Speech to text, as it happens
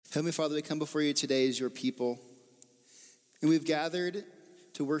Heavenly Father, we come before you today as your people, and we've gathered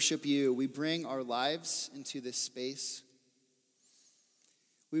to worship you. We bring our lives into this space.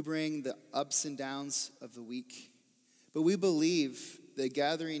 We bring the ups and downs of the week, but we believe the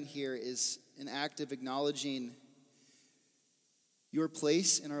gathering here is an act of acknowledging your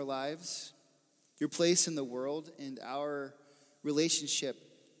place in our lives, your place in the world, and our relationship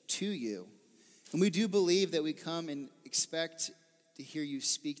to you. And we do believe that we come and expect to hear you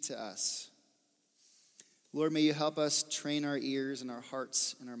speak to us. Lord, may you help us train our ears and our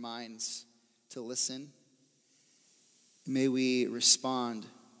hearts and our minds to listen. May we respond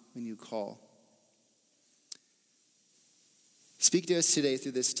when you call. Speak to us today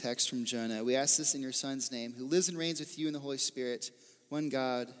through this text from Jonah. We ask this in your Son's name, who lives and reigns with you in the Holy Spirit, one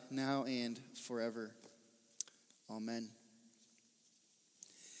God, now and forever. Amen.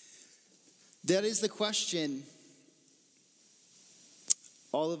 That is the question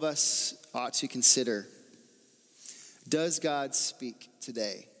all of us ought to consider. Does God speak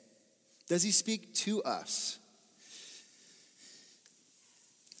today? Does he speak to us?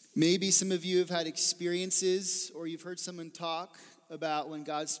 Maybe some of you have had experiences, or you've heard someone talk about when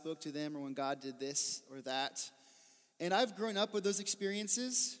God spoke to them or when God did this or that. And I've grown up with those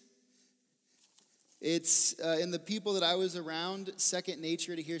experiences. It's in the people that I was around, second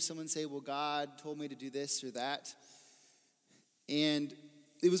nature to hear someone say, well, God told me to do this or that. And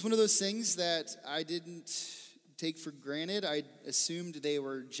it was one of those things that I didn't take for granted. I assumed they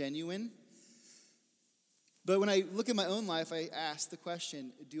were genuine. But when I look at my own life, I ask the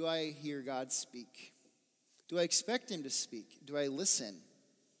question, do I hear God speak? Do I expect him to speak? Do I listen?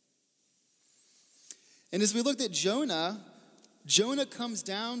 And as we looked at Jonah comes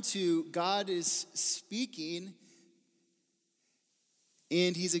down to God is speaking,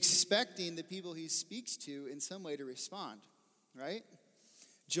 and he's expecting the people he speaks to in some way to respond, right?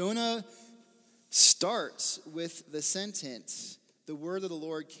 Jonah starts with the sentence, the word of the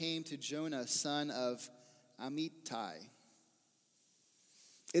Lord came to Jonah, son of Amittai.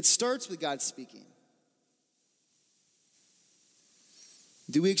 It starts with God speaking.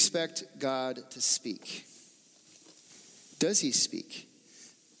 Do we expect God to speak? Does he speak?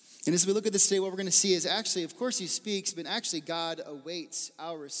 And as we look at this today, what we're going to see is actually, of course he speaks, but actually God awaits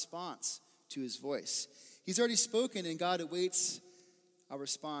our response to his voice. He's already spoken, and God awaits our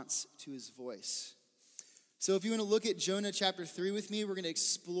response to his voice. So if you want to look at Jonah chapter 3 with me, we're going to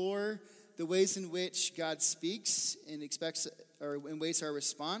explore the ways in which God speaks and waits our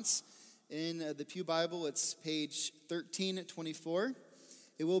response. In the Pew Bible, it's page 1324.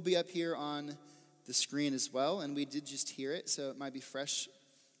 It will be up here on the screen as well, and we did just hear it, so it might be fresh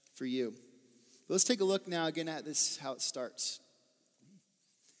for you. But let's take a look now again at this, how it starts.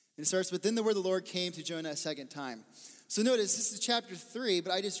 And it starts with, then the word of the Lord came to Jonah a second time. So notice, this is chapter 3,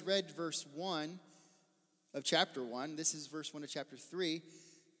 but I just read verse 1 of chapter 1. This is verse 1 of chapter 3.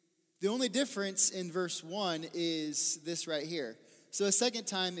 The only difference in verse 1 is this right here. So a second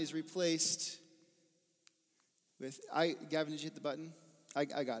time is replaced with, Gavin, did you hit the button? I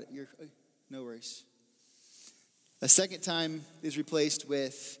got it. No worries. A second time is replaced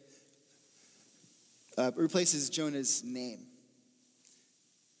with, replaces Jonah's name.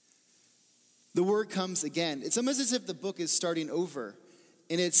 The word comes again. It's almost as if the book is starting over.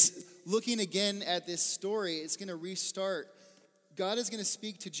 And it's looking again at this story. It's going to restart. God is going to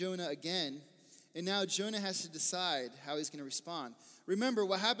speak to Jonah again. And now Jonah has to decide how he's going to respond. Remember,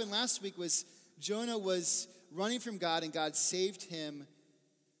 what happened last week was Jonah was running from God, and God saved him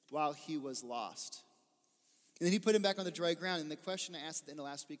while he was lost. And then he put him back on the dry ground. And the question I asked at the end of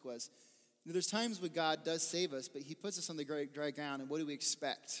last week was, there's times when God does save us, but he puts us on the dry ground, and what do we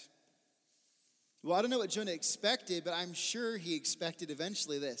expect? Well, I don't know what Jonah expected, but I'm sure he expected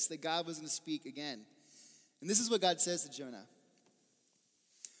eventually this, that God was going to speak again. And this is what God says to Jonah.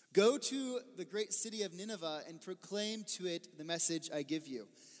 Go to the great city of Nineveh and proclaim to it the message I give you.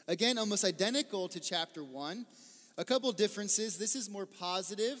 Again, almost identical to chapter 1. A couple differences. This is more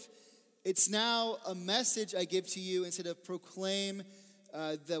positive. It's now a message I give to you instead of proclaim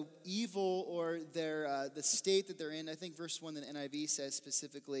the evil or the state that they're in. I think verse 1 in the NIV says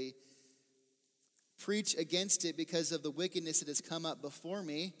specifically, preach against it because of the wickedness that has come up before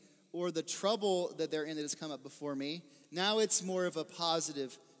me, or the trouble that they're in that has come up before me. Now it's more of a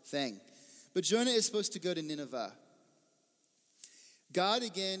positive thing. But Jonah is supposed to go to Nineveh. God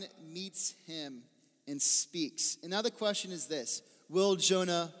again meets him and speaks. And now the question is this, will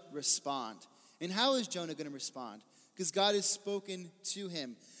Jonah respond? And how is Jonah going to respond? Because God has spoken to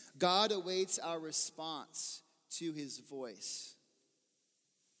him. God awaits our response to his voice.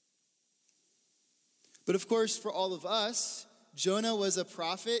 But of course, for all of us, Jonah was a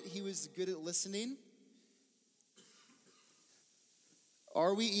prophet. He was good at listening.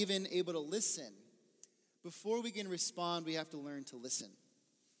 Are we even able to listen? Before we can respond, we have to learn to listen.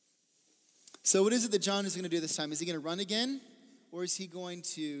 So what is it that Jonah is going to do this time? Is he going to run again? Or is he going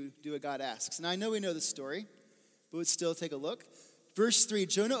to do what God asks? And I know we know the story, but let's still take a look. Verse 3,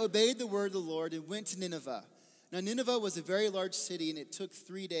 Jonah obeyed the word of the Lord and went to Nineveh. Now Nineveh was a very large city, and it took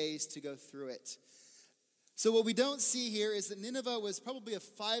 3 days to go through it. So what we don't see here is that Nineveh was probably a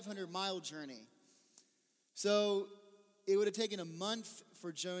 500-mile journey. So it would have taken a month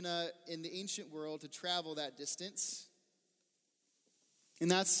for Jonah in the ancient world to travel that distance. And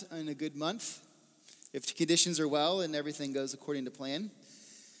that's in a good month, if conditions are well and everything goes according to plan.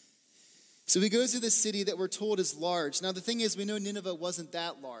 So he goes to this city that we're told is large. Now the thing is, we know Nineveh wasn't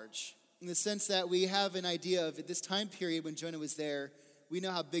that large, in the sense that we have an idea of at this time period when Jonah was there, we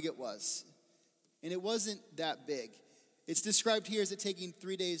know how big it was. And it wasn't that big. It's described here as it taking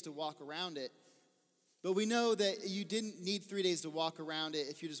 3 days to walk around it. But we know that you didn't need 3 days to walk around it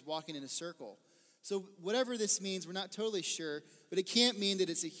if you're just walking in a circle. So whatever this means, we're not totally sure, but it can't mean that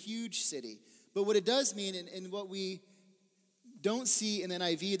it's a huge city. But what it does mean, and what we don't see in the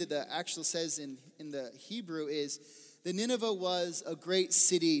NIV that the actual says in the Hebrew, is that Nineveh was a great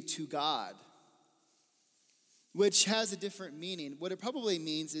city to God, which has a different meaning. What it probably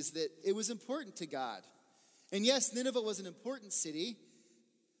means is that it was important to God. And yes, Nineveh was an important city,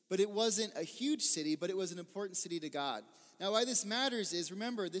 but it wasn't a huge city, but it was an important city to God. Now, why this matters is,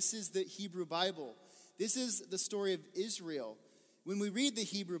 remember, this is the Hebrew Bible. This is the story of Israel. When we read the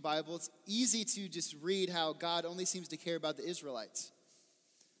Hebrew Bible, it's easy to just read how God only seems to care about the Israelites.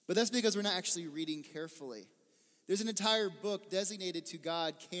 But that's because we're not actually reading carefully. There's an entire book designated to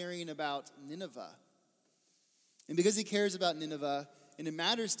God caring about Nineveh. And because he cares about Nineveh, and it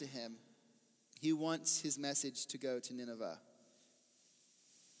matters to him, he wants his message to go to Nineveh.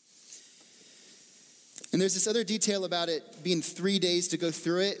 And there's this other detail about it being 3 days to go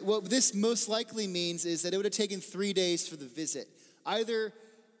through it. What this most likely means is that it would have taken 3 days for the visit. Either,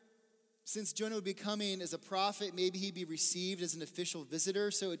 since Jonah would be coming as a prophet, maybe he'd be received as an official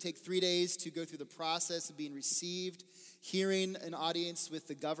visitor, so it would take 3 days to go through the process of being received, hearing an audience with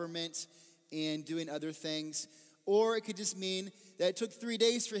the government, and doing other things. Or it could just mean that it took 3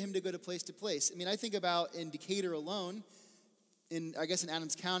 days for him to go to place. I mean, I think about in Decatur alone, in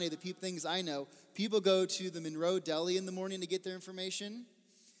Adams County, the things I know, people go to the Monroe Deli in the morning to get their information,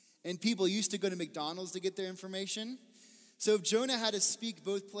 and people used to go to McDonald's to get their information. So if Jonah had to speak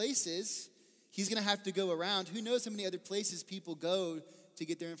both places, he's going to have to go around. Who knows how many other places people go to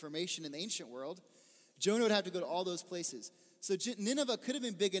get their information in the ancient world? Jonah would have to go to all those places. So Nineveh could have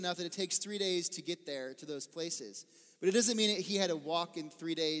been big enough that it takes 3 days to get there to those places. But it doesn't mean that he had to walk in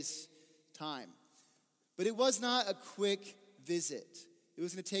 3 days' time. But it was not a quick visit. It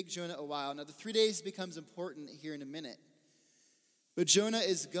was going to take Jonah a while. Now, the 3 days becomes important here in a minute. But Jonah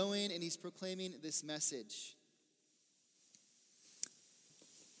is going and he's proclaiming this message.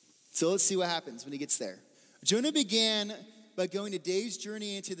 So let's see what happens when he gets there. Jonah began by going a day's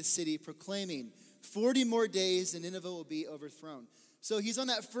journey into the city, proclaiming, 40 more days and Nineveh will be overthrown. So he's on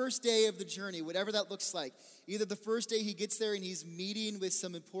that first day of the journey, whatever that looks like. Either the first day he gets there and he's meeting with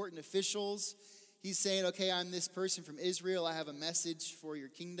some important officials. He's saying, okay, I'm this person from Israel. I have a message for your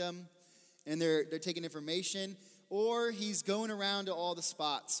kingdom. And they're taking information. Or he's going around to all the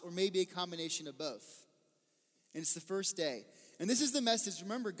spots. Or maybe a combination of both. And it's the first day. And this is the message.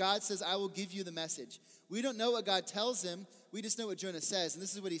 Remember, God says, I will give you the message. We don't know what God tells him. We just know what Jonah says. And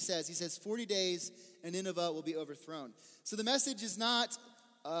this is what he says. He says, 40 days and Nineveh will be overthrown. So the message is not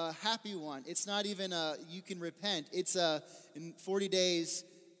a happy one. It's not even you can repent. It's in 40 days,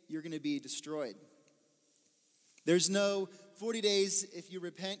 you're going to be destroyed. There's no 40 days, if you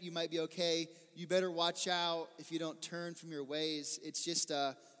repent, you might be okay. You better watch out if you don't turn from your ways. It's just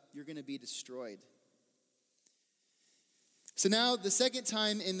you're going to be destroyed. So now, the second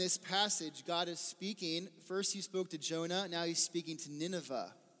time in this passage, God is speaking. First, he spoke to Jonah. Now he's speaking to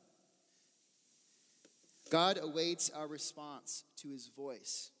Nineveh. God awaits our response to his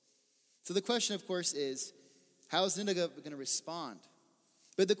voice. So the question, of course, is, how is Nineveh going to respond?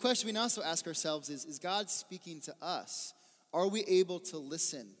 But the question we can also ask ourselves is God speaking to us? Are we able to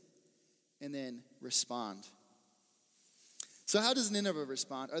listen and then respond? So how does Nineveh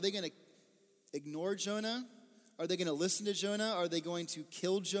respond? Are they going to ignore Jonah? Are they going to listen to Jonah? Are they going to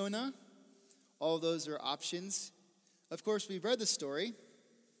kill Jonah? All of those are options. Of course, we've read the story.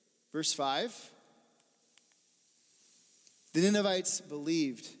 Verse 5. The Ninevites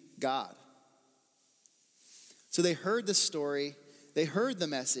believed God. So they heard the story, they heard the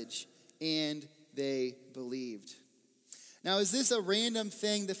message, and they believed. Now, is this a random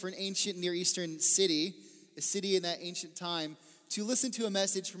thing that for an ancient Near Eastern city, a city in that ancient time, to listen to a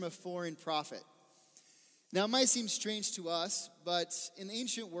message from a foreign prophet? Now, it might seem strange to us, but in the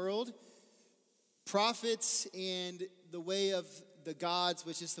ancient world, prophets and the way of the gods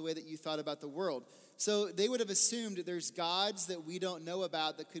was just the way that you thought about the world. So they would have assumed that there's gods that we don't know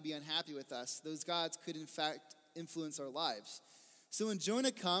about that could be unhappy with us. Those gods could, in fact, influence our lives. So when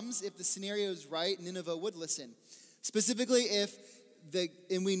Jonah comes, if the scenario is right, Nineveh would listen. Specifically,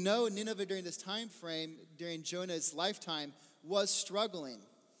 and we know Nineveh during this time frame, during Jonah's lifetime, was struggling.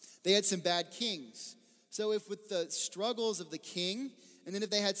 They had some bad kings. So if with the struggles of the king, and then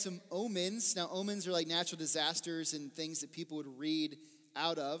if they had some omens, now omens are like natural disasters and things that people would read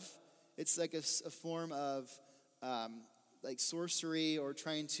out of. It's like a form of like sorcery or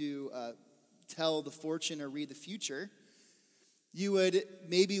trying to tell the fortune or read the future. You would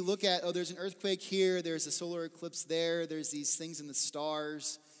maybe look at, there's an earthquake here, there's a solar eclipse there, there's these things in the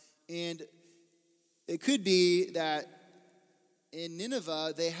stars. And it could be that in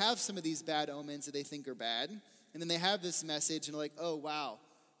Nineveh, they have some of these bad omens that they think are bad. And then they have this message and are like, oh, wow,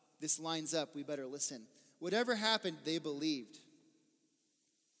 this lines up, we better listen. Whatever happened, they believed.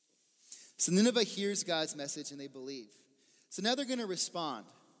 So Nineveh hears God's message and they believe. So now they're going to respond.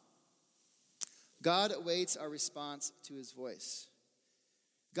 God awaits our response to his voice.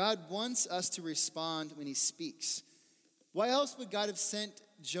 God wants us to respond when he speaks. Why else would God have sent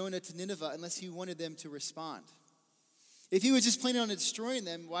Jonah to Nineveh unless he wanted them to respond? If he was just planning on destroying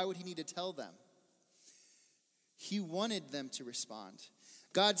them, why would he need to tell them? He wanted them to respond.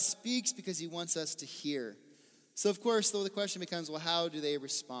 God speaks because he wants us to hear. So of course, though, the question becomes, well, how do they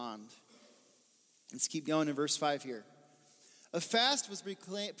respond? Let's keep going in verse 5 here. A fast was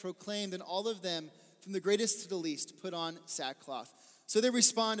proclaimed, and all of them, from the greatest to the least, put on sackcloth. So they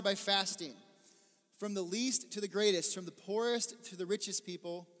responded by fasting. From the least to the greatest, from the poorest to the richest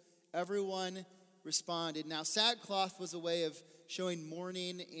people, everyone responded. Now, sackcloth was a way of showing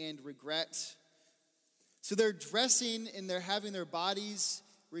mourning and regret. So they're dressing and they're having their bodies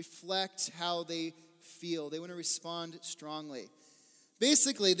reflect how they feel. They want to respond strongly.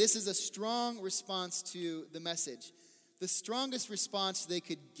 Basically, this is a strong response to the message. The strongest response they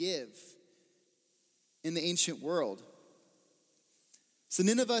could give in the ancient world. So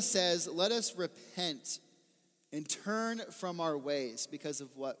Nineveh says, let us repent and turn from our ways because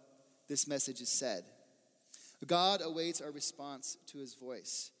of what this message has said. God awaits our response to his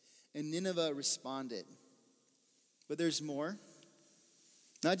voice. And Nineveh responded. But there's more.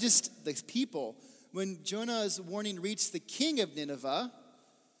 Not just the people. When Jonah's warning reached the king of Nineveh,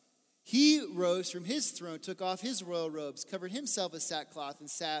 he rose from his throne, took off his royal robes, covered himself with sackcloth, and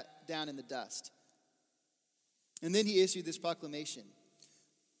sat down in the dust. And then he issued this proclamation.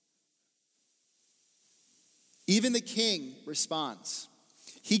 Even the king responds.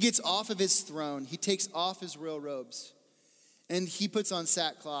 He gets off of his throne. He takes off his royal robes. And he puts on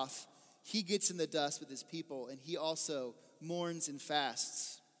sackcloth. He gets in the dust with his people. And he also mourns and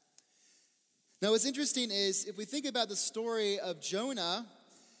fasts. Now what's interesting is, if we think about the story of Jonah,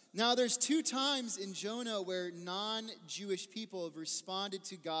 now there's 2 times in Jonah where non-Jewish people have responded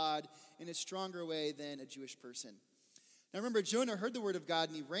to God in a stronger way than a Jewish person. Now remember, Jonah heard the word of God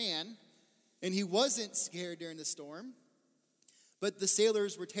and he ran, and he wasn't scared during the storm, but the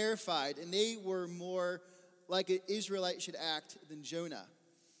sailors were terrified, and they were more like an Israelite should act than Jonah.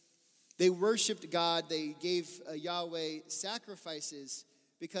 They worshiped God, they gave Yahweh sacrifices,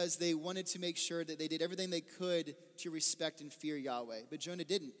 because they wanted to make sure that they did everything they could to respect and fear Yahweh. But Jonah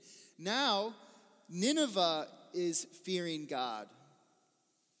didn't. Now, Nineveh is fearing God.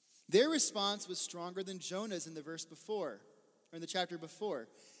 Their response was stronger than Jonah's in the verse before, or in the chapter before.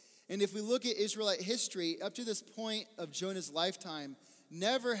 And if we look at Israelite history, up to this point of Jonah's lifetime,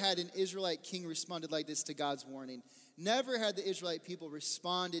 never had an Israelite king responded like this to God's warning. Never had the Israelite people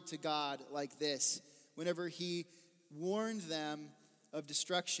responded to God like this whenever he warned them of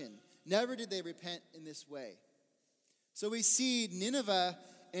destruction. Never did they repent in this way. So we see Nineveh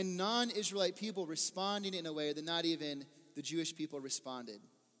and non-Israelite people responding in a way that not even the Jewish people responded.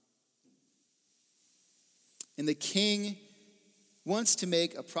 And the king wants to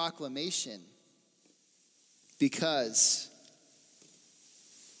make a proclamation because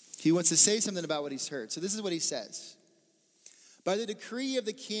he wants to say something about what he's heard. So this is what he says. By the decree of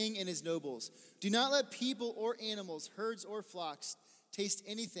the king and his nobles, do not let people or animals, herds or flocks, taste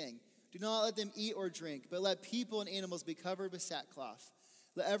anything. Do not let them eat or drink, but let people and animals be covered with sackcloth.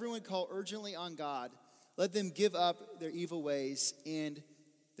 Let everyone call urgently on God. Let them give up their evil ways and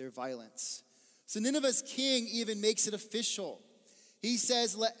their violence. So Nineveh's king even makes it official. He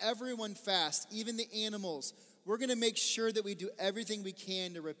says, let everyone fast, even the animals. we're going to make sure that we do everything we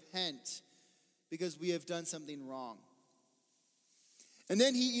can to repent because we have done something wrong. And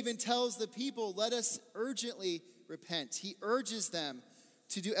then he even tells the people, let us urgently repent. He urges them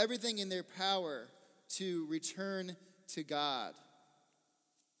to do everything in their power to return to God.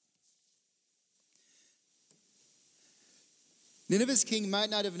 Nineveh's king might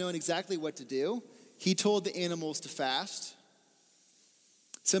not have known exactly what to do. He told the animals to fast.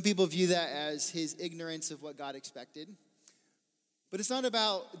 Some people view that as his ignorance of what God expected. But it's not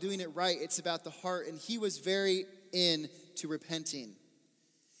about doing it right. It's about the heart. And he was very into repenting.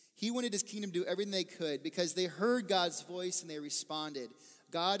 He wanted his kingdom to do everything they could because they heard God's voice and they responded.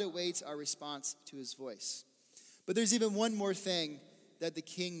 God awaits our response to his voice. But there's even one more thing that the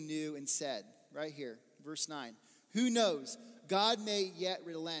king knew and said. Right here, verse 9. Who knows? God may yet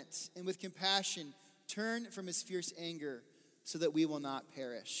relent and with compassion turn from his fierce anger so that we will not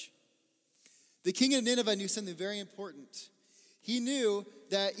perish. The king of Nineveh knew something very important. He knew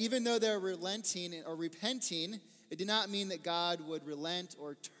that even though they're relenting or repenting, it did not mean that God would relent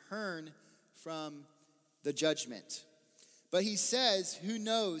or turn from the judgment. But he says, who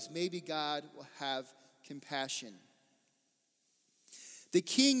knows, maybe God will have compassion. The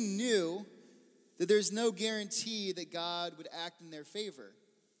king knew that there's no guarantee that God would act in their favor.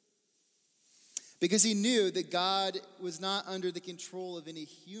 Because he knew that God was not under the control of any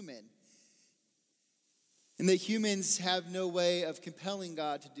human. And that humans have no way of compelling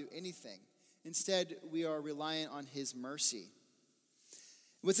God to do anything. Instead, we are reliant on his mercy.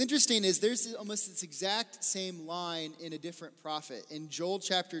 What's interesting is there's almost this exact same line in a different prophet. In Joel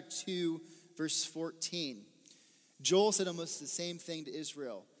chapter 2, verse 14. Joel said almost the same thing to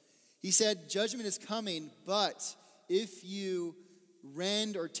Israel. He said, judgment is coming, but if you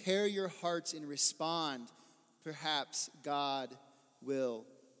rend or tear your hearts and respond, perhaps God will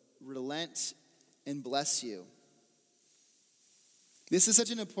relent and bless you. This is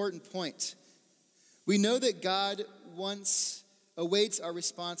such an important point. We know that God awaits our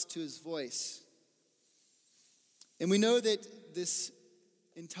response to his voice. And we know that this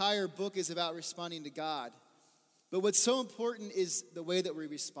entire book is about responding to God. But what's so important is the way that we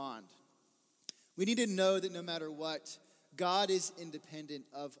respond. We need to know that no matter what, God is independent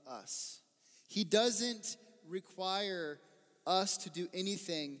of us. He doesn't require us to do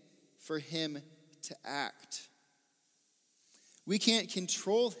anything for him to act. We can't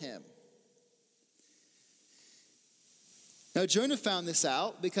control him. Now, Jonah found this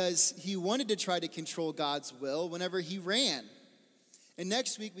out because he wanted to try to control God's will whenever he ran. And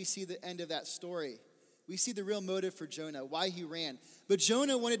next week, we see the end of that story. We see the real motive for Jonah, why he ran. But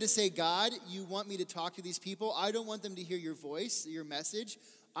Jonah wanted to say, God, you want me to talk to these people? I don't want them to hear your voice, your message.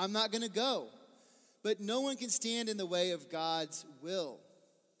 I'm not going to go. But no one can stand in the way of God's will.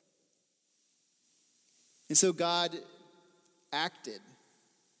 And so God acted.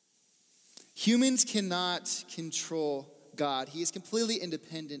 Humans cannot control God. He is completely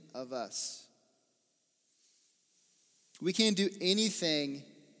independent of us. We can't do anything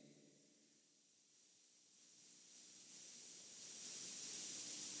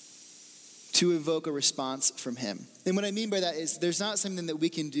to evoke a response from him. And what I mean by that is there's not something that we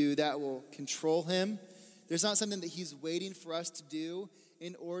can do that will control him. There's not something that he's waiting for us to do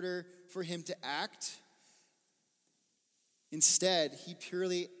in order for him to act. Instead, he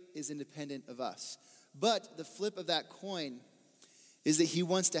purely is independent of us. But the flip of that coin is that he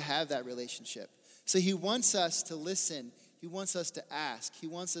wants to have that relationship. So he wants us to listen. He wants us to ask. He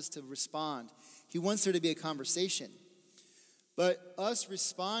wants us to respond. He wants there to be a conversation. But us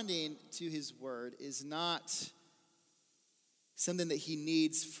responding to his word is not something that he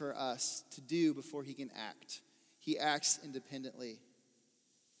needs for us to do before he can act. He acts independently.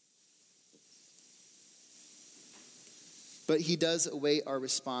 But he does await our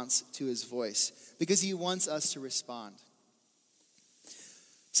response to his voice because he wants us to respond.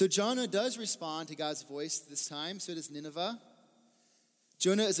 So Jonah does respond to God's voice this time. So does Nineveh.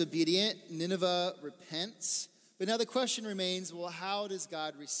 Jonah is obedient. Nineveh repents. But now the question remains, well, how does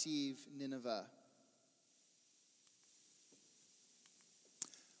God receive Nineveh?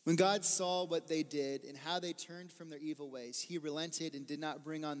 When God saw what they did and how they turned from their evil ways, he relented and did not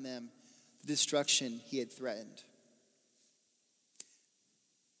bring on them the destruction he had threatened.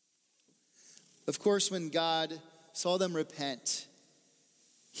 Of course, when God saw them repent,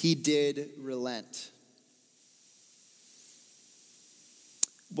 he did relent.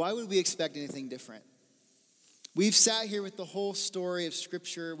 Why would we expect anything different? We've sat here with the whole story of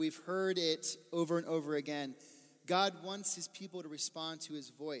Scripture. We've heard it over and over again. God wants his people to respond to his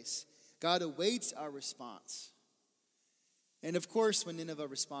voice. God awaits our response. And of course, when Nineveh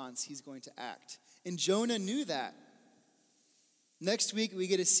responds, he's going to act. And Jonah knew that. Next week, we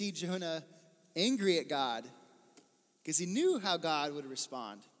get to see Jonah angry at God because he knew how God would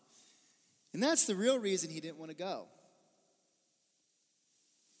respond. And that's the real reason he didn't want to go.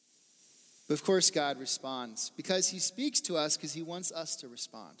 But of course, God responds because he speaks to us because he wants us to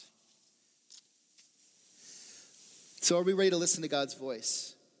respond. So are we ready to listen to God's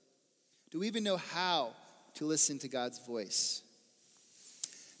voice? Do we even know how to listen to God's voice?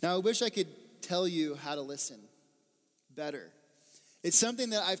 Now, I wish I could tell you how to listen better. It's something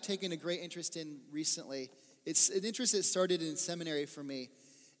that I've taken a great interest in recently. It's an interest that started in seminary for me.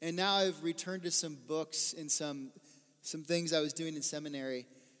 And now I've returned to some books and some things I was doing in seminary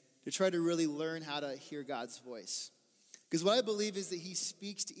to try to really learn how to hear God's voice. Because what I believe is that he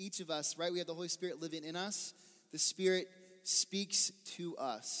speaks to each of us, right? We have the Holy Spirit living in us. The Spirit speaks to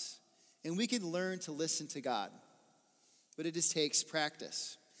us. And we can learn to listen to God. But it just takes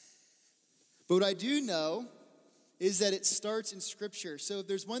practice. But what I do know is that it starts in Scripture. So if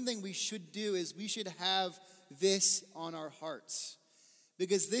there's one thing we should do is we should have this on our hearts.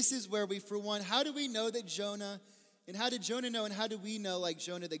 Because this is where we, for one, how do we know that Jonah, and how did Jonah know, and how do we know, like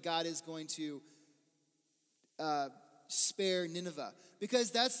Jonah, that God is going to spare Nineveh? Because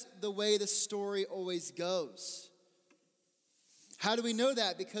that's the way the story always goes. How do we know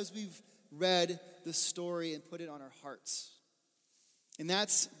that? Because we've read the story and put it on our hearts. And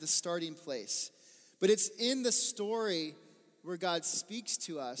that's the starting place. But it's in the story where God speaks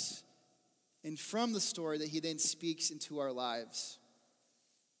to us, and from the story that he then speaks into our lives.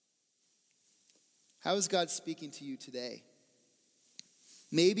 How is God speaking to you today?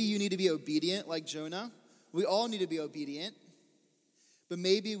 Maybe you need to be obedient like Jonah. We all need to be obedient. But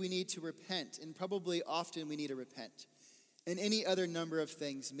maybe we need to repent, and probably often we need to repent. And any other number of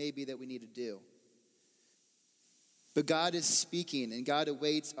things maybe that we need to do. But God is speaking, and God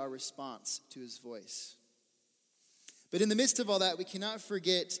awaits our response to his voice. But in the midst of all that, we cannot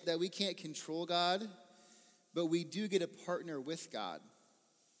forget that we can't control God, but we do get a partner with God.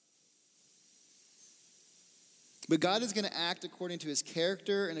 But God is going to act according to his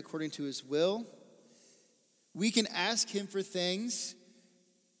character and according to his will. We can ask him for things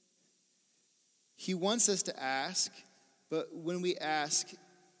he wants us to ask, but when we ask,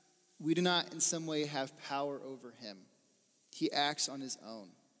 we do not in some way have power over him. He acts on his own.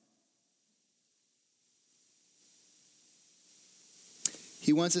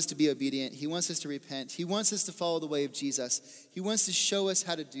 He wants us to be obedient. He wants us to repent. He wants us to follow the way of Jesus. He wants to show us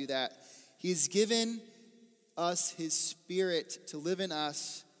how to do that. He's given us his Spirit to live in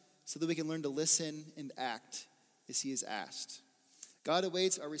us so that we can learn to listen and act as he has asked. God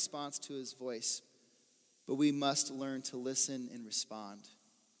awaits our response to his voice, but we must learn to listen and respond.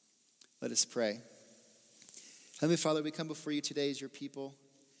 Let us pray. Heavenly Father, we come before you today as your people.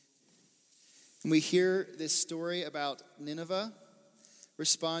 And we hear this story about Nineveh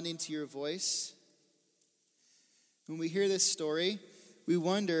responding to your voice. When we hear this story, we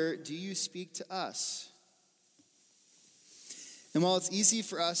wonder, do you speak to us? And while it's easy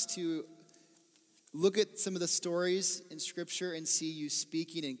for us to look at some of the stories in Scripture and see you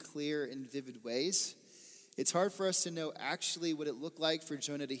speaking in clear and vivid ways, it's hard for us to know actually what it looked like for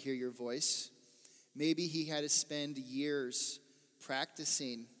Jonah to hear your voice. Maybe he had to spend years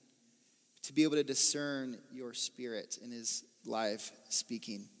practicing to be able to discern your spirit in his live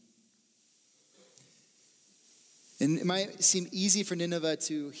speaking. And it might seem easy for Nineveh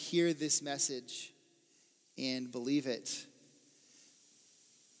to hear this message and believe it.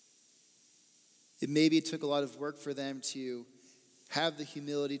 Maybe it took a lot of work for them to have the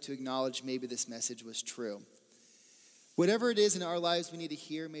humility to acknowledge maybe this message was true. Whatever it is in our lives we need to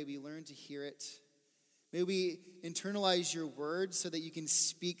hear, may we learn to hear it. May we internalize your word so that you can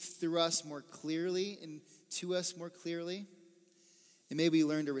speak through us more clearly and to us more clearly. And may we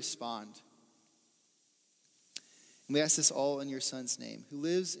learn to respond. And we ask this all in your Son's name, who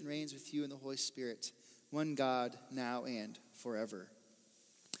lives and reigns with you in the Holy Spirit, one God, now and forever.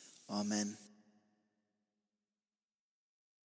 Amen.